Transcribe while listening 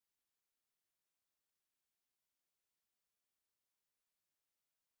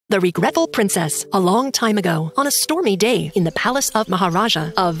The Regretful Princess. A long time ago, on a stormy day in the palace of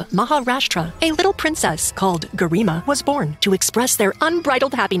Maharaja of Maharashtra, a little princess called Garima was born. To express their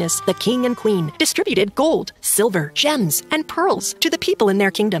unbridled happiness, the king and queen distributed gold, silver, gems, and pearls to the people in their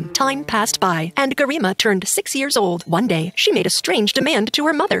kingdom. Time passed by, and Garima turned 6 years old. One day, she made a strange demand to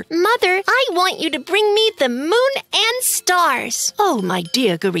her mother. Mother, I want you to bring me the moon and stars. Oh, my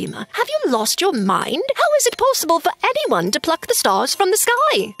dear Garima, have you lost your mind? How is it possible for anyone to pluck the stars from the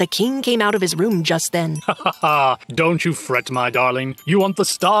sky? The king came out of his room just then. Ha ha ha! Don't you fret, my darling. You want the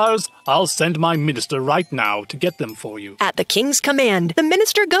stars? I'll send my minister right now to get them for you. At the king's command, the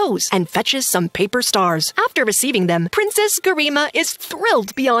minister goes and fetches some paper stars. After receiving them, Princess Garima is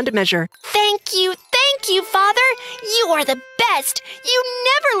thrilled beyond measure. Thank you, Father. You are the best. You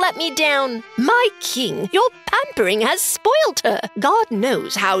never let me down. My king, your pampering has spoiled her. God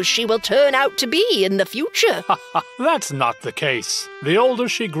knows how she will turn out to be in the future. Ha ha! That's not the case. The older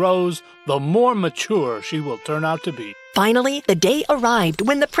she grows, the more mature she will turn out to be. Finally, the day arrived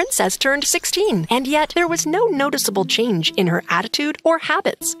when the princess turned 16, and yet there was no noticeable change in her attitude or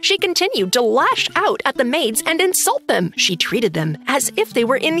habits. She continued to lash out at the maids and insult them. She treated them as if they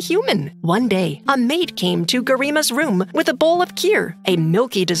were inhuman. One day, a maid came to Garima's room with a bowl of kheer, a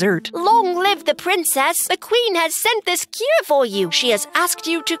milky dessert. Long live the princess. The queen has sent this kheer for you. She has asked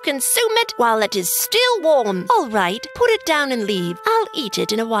you to consume it while it is still warm. All right, put it down and leave. I'll eat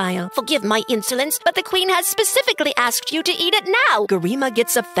it in a while. Forgive my insolence, but the queen has specifically asked you to eat it now. Garima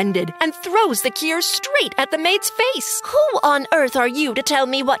gets offended and throws the kheer straight at the maid's face. Who on earth are you to tell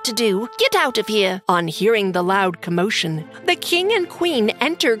me what to do? Get out of here. On hearing the loud commotion, the king and queen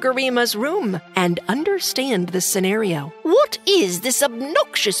enter Garima's room and understand the scenario. What is this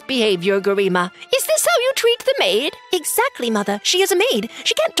obnoxious behavior, Garima? Is this how you treat the maid? Exactly, mother. She is a maid.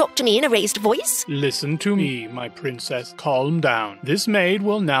 She can't talk to me in a raised voice. Listen to me, my princess. Calm down. This maid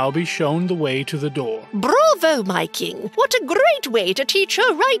will now be shown the way to the door. Bravo, my king. What a great way to teach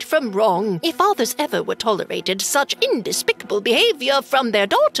her right from wrong. If fathers ever were tolerated such indespicable behavior from their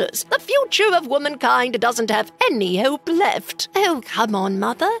daughters, the future of womankind doesn't have any hope left. Oh, come on,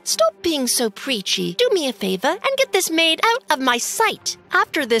 mother. Stop being so preachy. Do me a favor and get this maid out of my sight.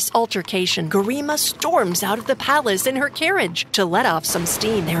 After this altercation, Garima storms out of the palace in her carriage to let off some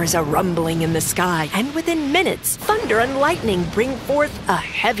steam. There is a rumbling in the sky, and within minutes, thunder and lightning bring forth a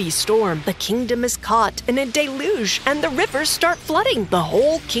heavy storm. The kingdom is caught in a deluge, and the rivers start flooding. The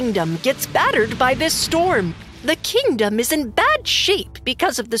whole kingdom gets battered by this storm. The kingdom is in bad shape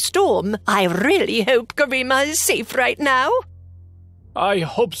because of the storm. I really hope Garima is safe right now. I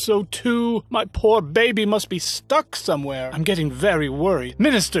hope so too. My poor baby must be stuck somewhere. I'm getting very worried.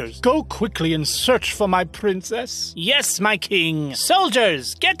 Ministers, go quickly and search for my princess. Yes, my king.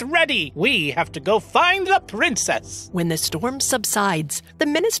 Soldiers, get ready. We have to go find the princess. When the storm subsides, the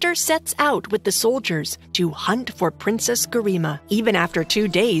minister sets out with the soldiers to hunt for Princess Garima. Even after 2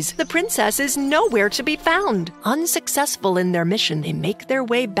 days, the princess is nowhere to be found. Unsuccessful in their mission, they make their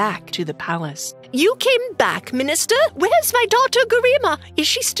way back to the palace. You came back, minister? Where's my daughter Garima? Is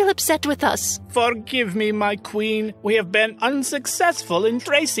she still upset with us? Forgive me, my queen. We have been unsuccessful in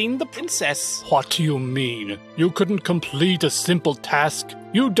tracing the princess. What do you mean? You couldn't complete a simple task?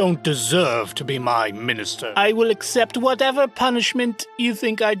 You don't deserve to be my minister. I will accept whatever punishment you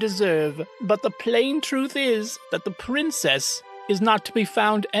think I deserve, but the plain truth is that the princess is not to be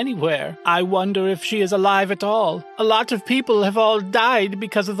found anywhere. I wonder if she is alive at all. A lot of people have all died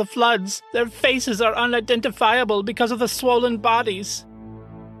because of the floods. Their faces are unidentifiable because of the swollen bodies.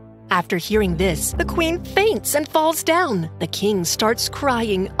 After hearing this, the queen faints and falls down. The king starts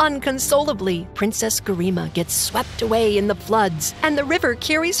crying unconsolably. Princess Garima gets swept away in the floods, and the river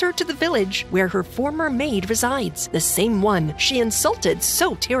carries her to the village where her former maid resides, the same one she insulted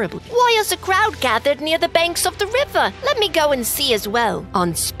so terribly. Why is a crowd gathered near the banks of the river? Let me go and see as well.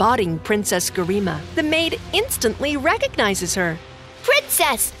 On spotting Princess Garima, the maid instantly recognizes her.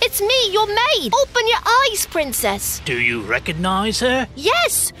 Princess, it's me, your maid. Open your eyes, princess. Do you recognize her?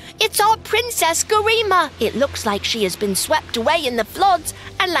 Yes, it's our Princess Garima. It looks like she has been swept away in the floods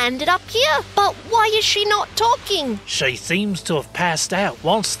and landed up here. But why is she not talking? She seems to have passed out.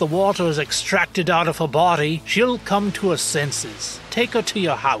 Once the water is extracted out of her body, she'll come to her senses. Take her to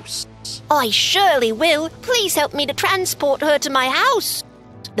your house. I surely will. Please help me to transport her to my house.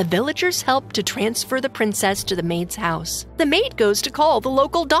 The villagers help to transfer the princess to the maid's house. The maid goes to call the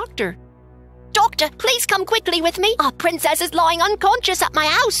local doctor. Doctor, please come quickly with me. Our princess is lying unconscious at my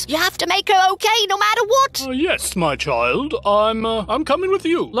house. You have to make her okay no matter what. Yes, my child. I'm coming with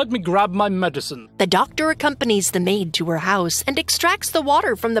you. Let me grab my medicine. The doctor accompanies the maid to her house and extracts the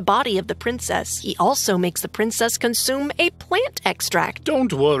water from the body of the princess. He also makes the princess consume a plant extract.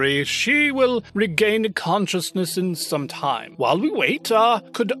 Don't worry, she will regain consciousness in some time. While we wait,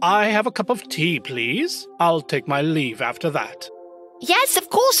 could I have a cup of tea, please? I'll take my leave after that. Yes, of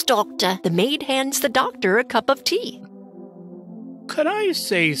course, Doctor. The maid hands the doctor a cup of tea. Could I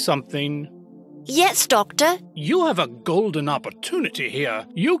say something? Yes, Doctor. You have a golden opportunity here.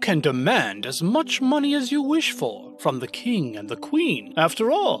 You can demand as much money as you wish for from the king and the queen.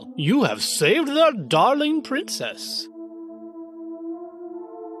 After all, you have saved their darling princess.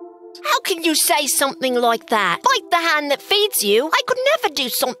 How can you say something like that? Bite the hand that feeds you. I could never do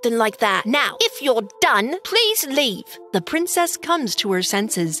something like that. Now, if you're done, please leave. The princess comes to her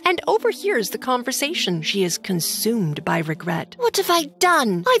senses and overhears the conversation. She is consumed by regret. What have I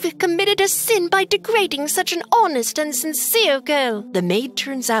done? I've committed a sin by degrading such an honest and sincere girl. The maid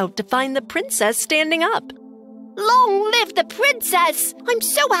turns out to find the princess standing up. Long live the princess! I'm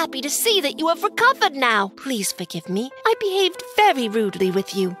so happy to see that you have recovered now. Please forgive me. I behaved very rudely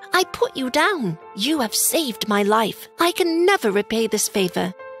with you. I put you down. You have saved my life. I can never repay this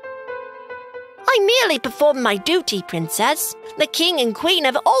favor. I merely performed my duty, princess. The king and queen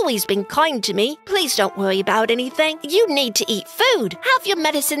have always been kind to me. Please don't worry about anything. You need to eat food, have your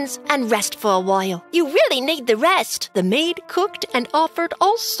medicines, and rest for a while. You really need the rest. The maid cooked and offered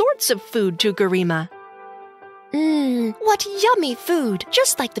all sorts of food to Garima. What yummy food,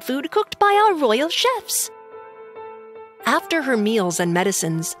 just like the food cooked by our royal chefs. After her meals and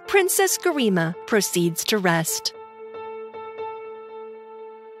medicines, Princess Garima proceeds to rest.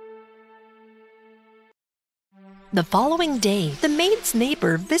 The following day, the maid's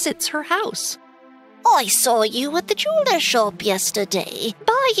neighbor visits her house. I saw you at the jeweler shop yesterday.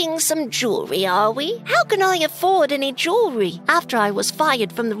 Buying some jewelry, are we? How can I afford any jewelry? After I was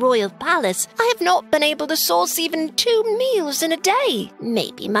fired from the royal palace, I have not been able to source even 2 meals in a day.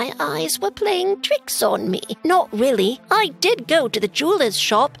 Maybe my eyes were playing tricks on me. Not really. I did go to the jeweler's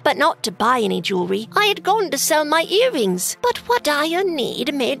shop, but not to buy any jewelry. I had gone to sell my earrings. But what dire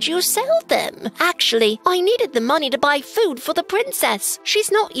need made you sell them? Actually, I needed the money to buy food for the princess.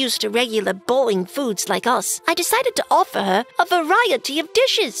 She's not used to regular boring foods like us. I decided to offer her a variety of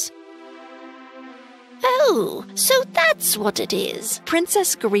dishes. Oh, so that's what it is.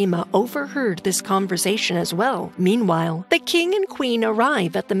 Princess Garima overheard this conversation as well. Meanwhile, the king and queen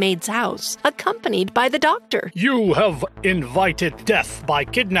arrive at the maid's house, accompanied by the doctor. You have invited death by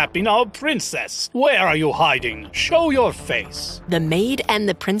kidnapping our princess. Where are you hiding? Show your face. The maid and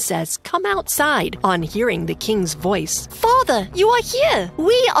the princess come outside on hearing the king's voice. Father, you are here.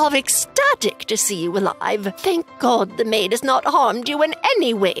 We are ecstatic to see you alive. Thank God the maid has not harmed you in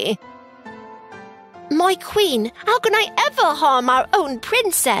any way. My queen, how can I ever harm our own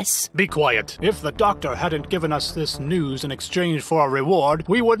princess? Be quiet. If the doctor hadn't given us this news in exchange for a reward,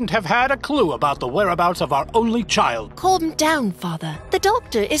 we wouldn't have had a clue about the whereabouts of our only child. Calm down, father. The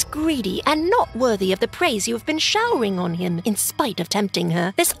doctor is greedy and not worthy of the praise you have been showering on him. In spite of tempting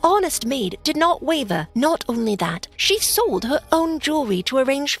her, this honest maid did not waver. Not only that, she sold her own jewelry to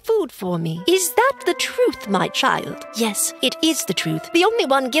arrange food for me. Is that the truth, my child? Yes, it is the truth. The only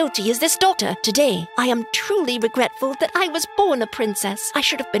one guilty is this doctor. Today, I am truly regretful that I was born a princess. I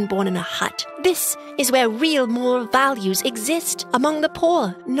should have been born in a hut. This is where real moral values exist, among the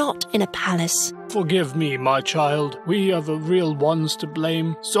poor, not in a palace. Forgive me, my child. We are the real ones to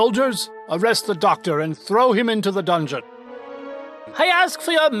blame. Soldiers, arrest the doctor and throw him into the dungeon. I ask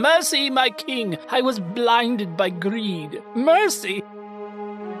for your mercy, my king. I was blinded by greed. Mercy!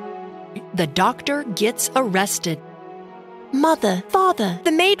 The doctor gets arrested. Mother, father,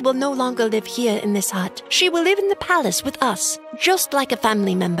 the maid will no longer live here in this hut. She will live in the palace with us, just like a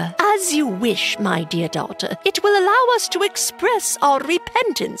family member. As you wish, my dear daughter. It will allow us to express our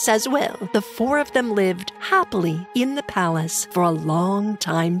repentance as well. The 4 of them lived happily in the palace for a long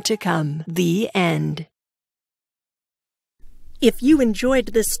time to come. The end. If you enjoyed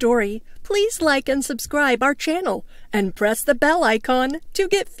this story, please like and subscribe our channel and press the bell icon to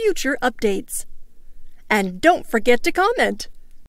get future updates. And don't forget to comment.